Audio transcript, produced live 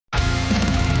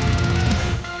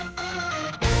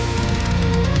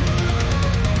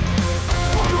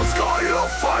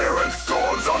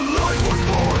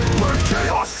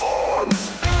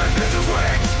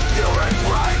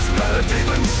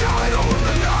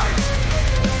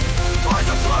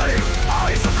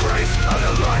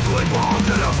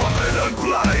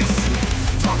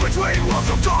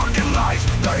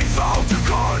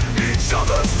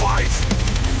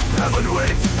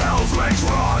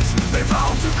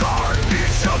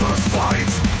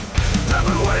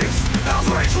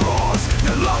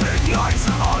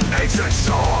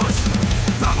ancient shores.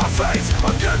 That my fate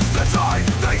against the tide,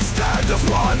 they stand as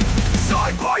one,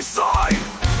 side by side.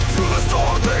 Through the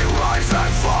storm they rise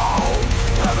and fall.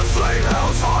 Heaven's flame,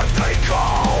 hell's heart they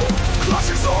call.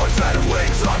 Clashing swords and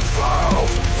wings unfurled,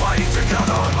 fighting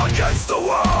together against the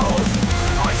world.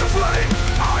 Eyes of flame,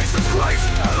 eyes of grace,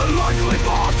 and the lightly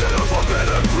marked in a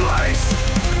forbidden place.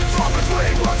 From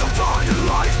between worlds of dawn and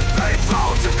light, they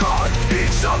vow to guard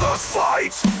each other's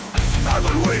fight.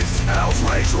 Heaven weeps, hell's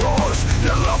rage roars,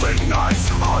 their loving nights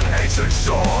on ancient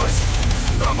shores.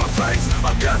 From a face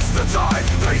against the tide,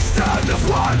 they stand as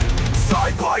one,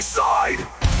 side by side.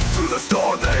 Through the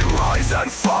storm they rise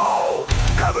and fall.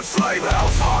 Heaven's flame,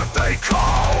 hell's heart they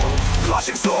call.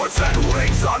 Clashing swords and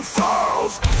wings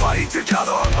unfurled, fighting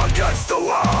together against the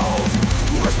world.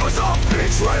 Whispers of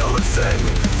betrayal and sin,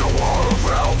 the war of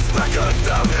realms beckon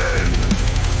them in.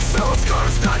 Spirits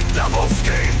cursed and devils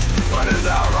schemed, but in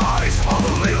their eyes all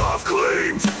the real love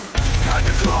gleamed. Hand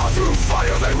and claw through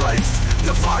fire they raced,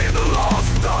 defying the laws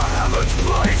the heavens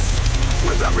placed.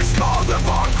 With every scar their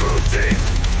bond grew deep,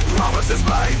 promises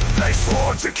made they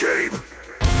swore to keep.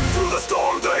 Through the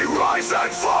storm they rise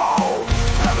and fall.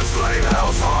 Heaven's flame,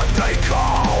 hell's heart they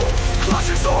call.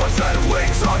 Clashing swords and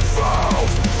wings unfurled,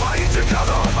 fighting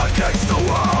together against the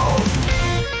world.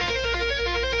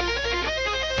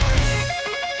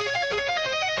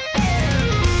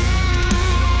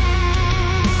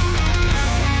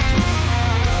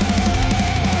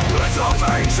 Lights of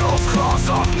angels, claws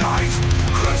of night,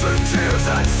 crimson tears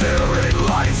and searing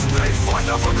light. They fight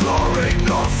not for glory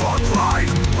nor for pride,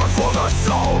 but for the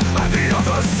soul and the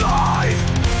other side.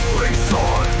 Wings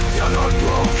torn, yet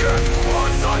unbroken,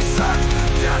 once unsaid,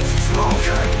 yet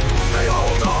spoken. They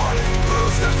hold on,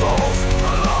 bruised and bold,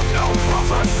 a love no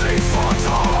prophecy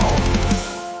foretold.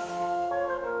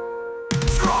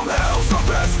 From hell's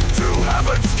abyss to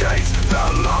heaven's gate,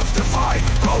 their love defied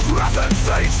both wrath and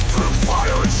fate. Through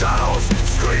fire and shadows,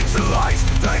 screams and light,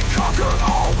 they conquer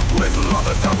all with love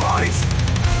as their right.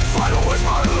 Final is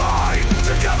my line,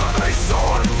 together they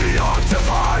soar beyond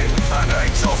divine. An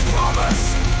angel's promise,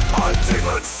 a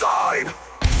demon's sign.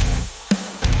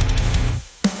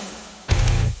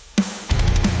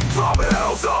 From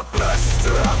hell's abyss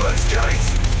to heaven's gate,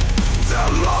 their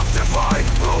love defied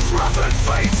both wrath and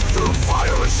fate. Through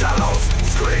fire and shadows,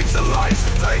 screams and light,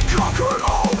 they conquered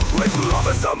all with love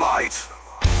as their might.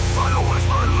 Final is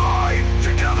my line,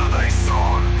 together they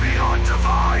soar beyond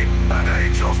divine. An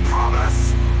angel's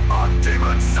promise, a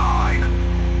demon's sign.